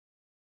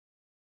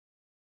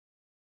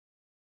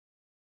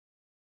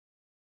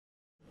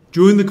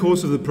During the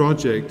course of the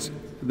project,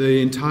 the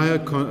entire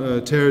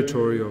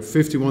territory of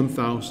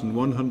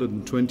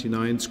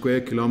 51,129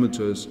 square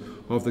kilometers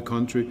of the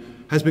country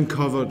has been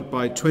covered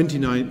by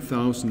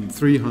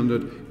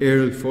 29,300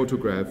 aerial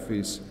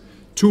photographies.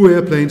 2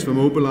 airplanes were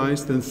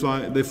mobilized and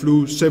they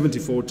flew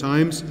 74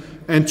 times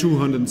and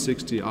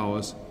 260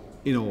 hours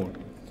in all.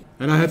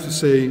 And I have to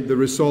say the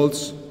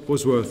results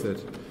was worth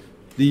it.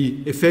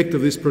 The effect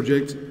of this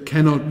project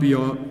cannot be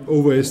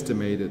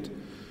overestimated.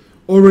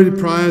 Already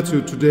prior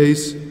to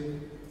today's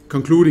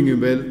concluding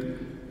event,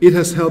 it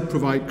has helped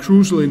provide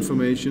crucial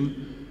information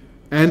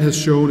and has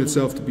shown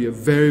itself to be a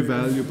very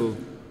valuable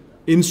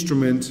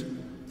instrument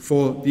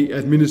for the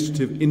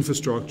administrative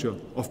infrastructure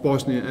of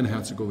Bosnia and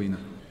Herzegovina.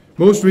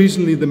 Most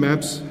recently, the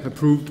maps have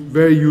proved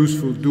very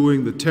useful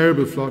during the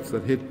terrible floods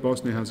that hit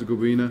Bosnia and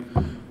Herzegovina.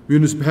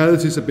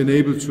 Municipalities have been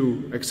able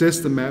to access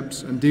the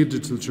maps and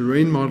digital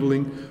terrain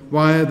modeling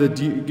via the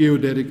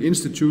Geodetic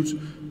Institute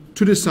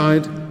to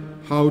decide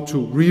how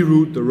to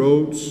reroute the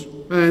roads,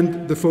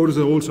 and the photos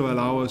also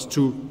allow us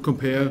to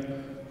compare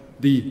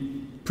the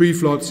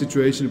pre-flood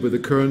situation with the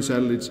current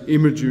satellite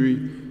imagery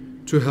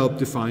to help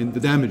define the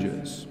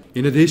damages.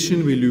 In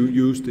addition, we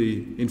use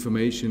the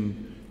information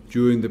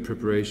during the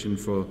preparation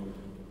for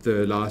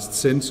the last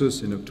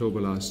census in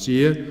October last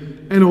year,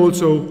 and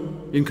also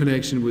in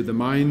connection with the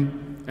mine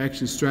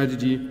action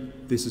strategy.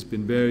 This has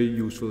been very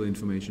useful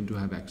information to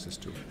have access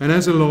to. And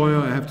as a lawyer,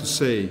 I have to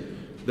say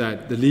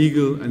that the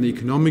legal and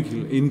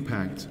economical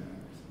impact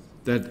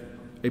that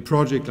a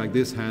project like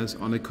this has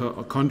on a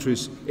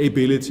country's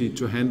ability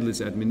to handle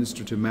its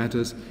administrative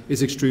matters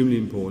is extremely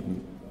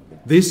important.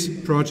 This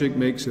project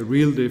makes a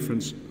real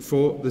difference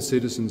for the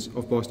citizens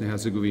of Bosnia and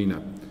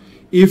Herzegovina.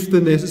 If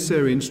the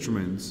necessary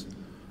instruments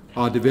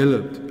are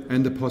developed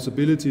and the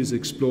possibilities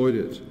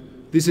exploited,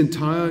 this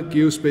entire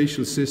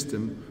geospatial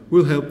system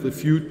will help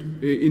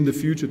in the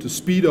future to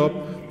speed up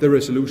the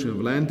resolution of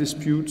land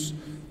disputes,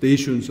 the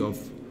issuance of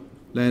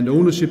land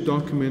ownership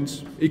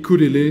documents. It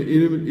could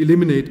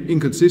eliminate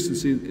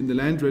inconsistency in the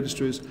land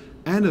registries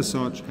and as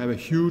such have a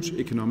huge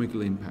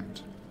economical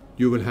impact.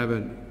 You will have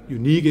a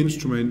unique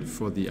instrument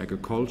for the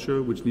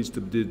agriculture which needs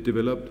to be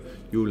developed.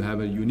 You will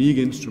have a unique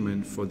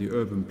instrument for the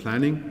urban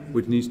planning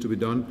which needs to be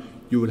done.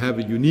 You will have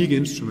a unique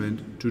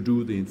instrument to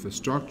do the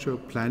infrastructure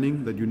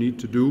planning that you need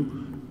to do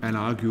and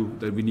argue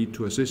that we need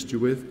to assist you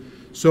with.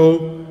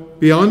 So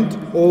beyond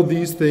all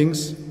these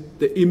things,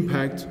 the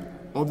impact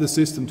of the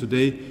system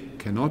today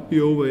cannot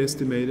be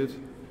overestimated,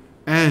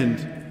 and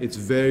it's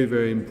very,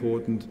 very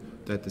important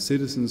that the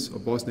citizens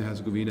of Bosnia and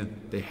Herzegovina,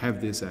 they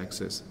have this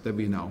access that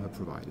we now have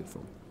provided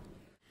for.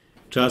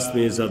 Čast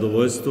mi je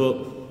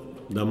zadovoljstvo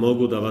da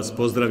mogu da vas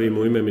pozdravim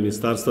u ime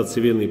Ministarstva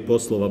civilnih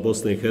poslova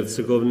Bosne i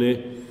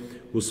Hercegovine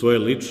u svoje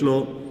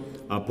lično,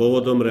 a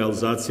povodom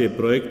realizacije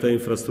projekta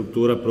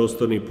infrastruktura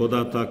prostornih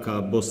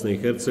podataka Bosne i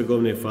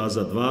Hercegovine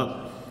faza 2,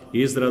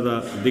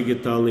 izrada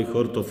digitalnih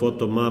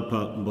ortofoto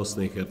mapa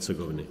Bosne i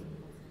Hercegovine.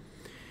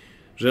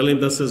 Želim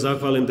da se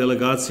zahvalim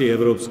delegaciji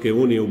Evropske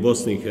unije u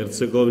Bosni i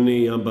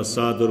Hercegovini i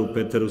ambasadoru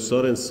Peteru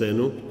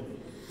Sorensenu,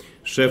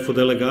 šefu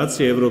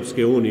delegacije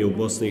Evropske unije u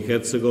Bosni i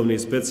Hercegovini i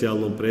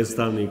specijalnom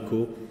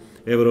predstavniku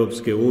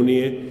Evropske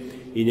unije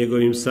i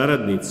njegovim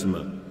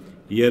saradnicima,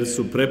 jer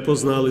su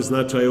prepoznali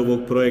značaj ovog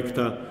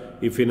projekta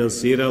i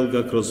finansirali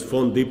ga kroz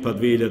fond IPA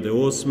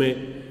 2008.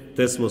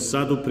 te smo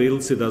sad u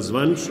prilici da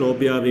zvanično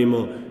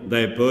objavimo da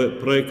je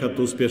projekat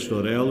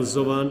uspješno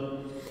realizovan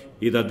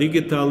i da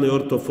digitalne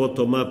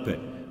ortofoto mape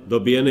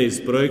dobijene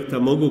iz projekta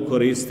mogu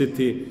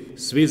koristiti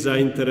svi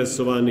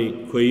zainteresovani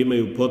koji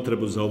imaju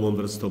potrebu za ovom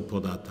vrstom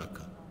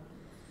podataka.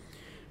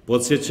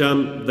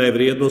 Podsjećam da je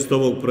vrijednost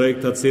ovog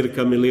projekta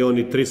cirka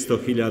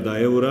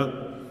 1.300.000 eura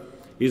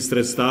iz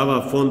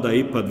sredstava fonda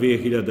IPA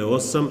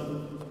 2008,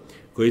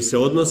 koji se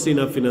odnosi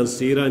na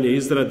finansiranje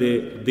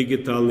izrade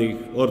digitalnih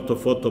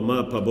ortofoto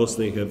mapa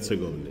Bosne i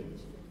Hercegovine.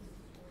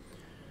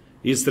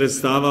 Iz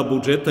sredstava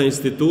budžeta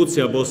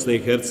institucija Bosne i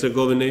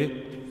Hercegovine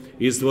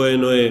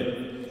izdvojeno je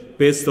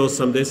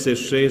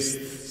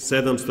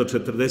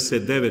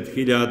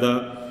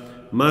 586.749.000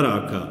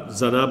 maraka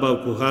za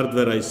nabavku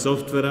hardvera i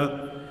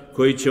softvera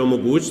koji će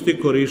omogućiti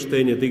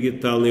korištenje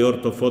digitalnih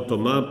ortofoto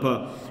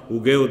mapa u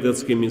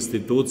geodetskim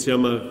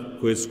institucijama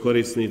koje su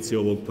korisnici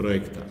ovog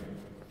projekta.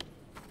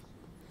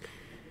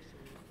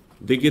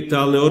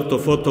 Digitalne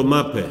ortofoto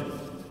mape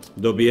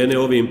dobijene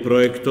ovim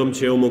projektom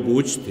će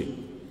omogućiti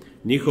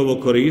njihovo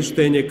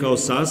korištenje kao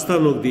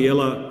sastavnog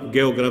dijela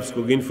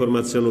geografskog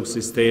informacionog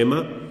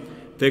sistema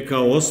te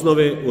kao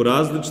osnove u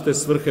različite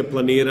svrhe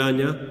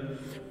planiranja,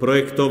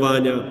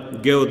 projektovanja,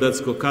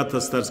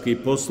 geodetsko-katastarskih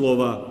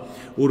poslova,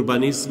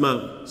 urbanizma,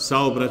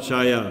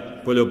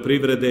 saobraćaja,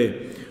 poljoprivrede,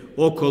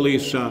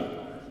 okoliša,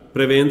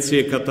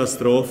 prevencije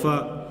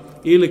katastrofa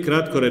ili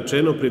kratko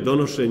rečeno pri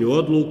donošenju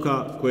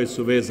odluka koje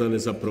su vezane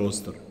za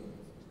prostor.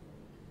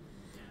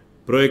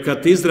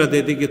 Projekat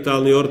izrade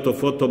digitalnih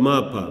ortofoto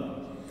mapa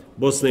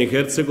Bosne i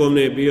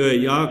Hercegovine bio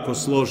je jako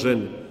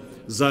složen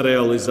za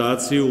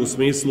realizaciju u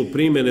smislu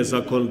primjene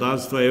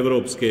zakonodavstva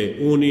Evropske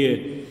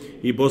unije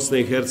i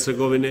Bosne i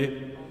Hercegovine,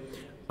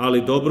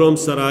 ali dobrom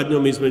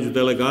saradnjom između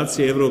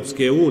delegacije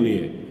Evropske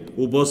unije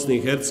u Bosni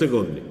i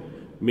Hercegovini,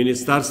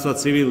 Ministarstva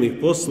civilnih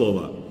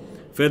poslova,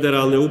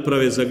 Federalne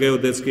uprave za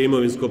geodetske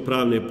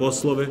imovinsko-pravne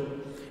poslove,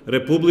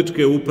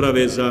 Republičke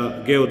uprave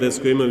za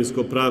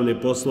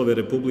geodetsko-imovinsko-pravne poslove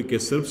Republike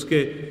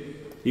Srpske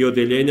i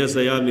Odjeljenja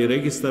za javni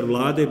registar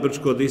Vlade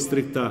Brčkog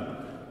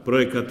distrikta,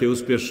 projekat je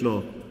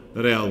uspješno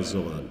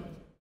realizovan.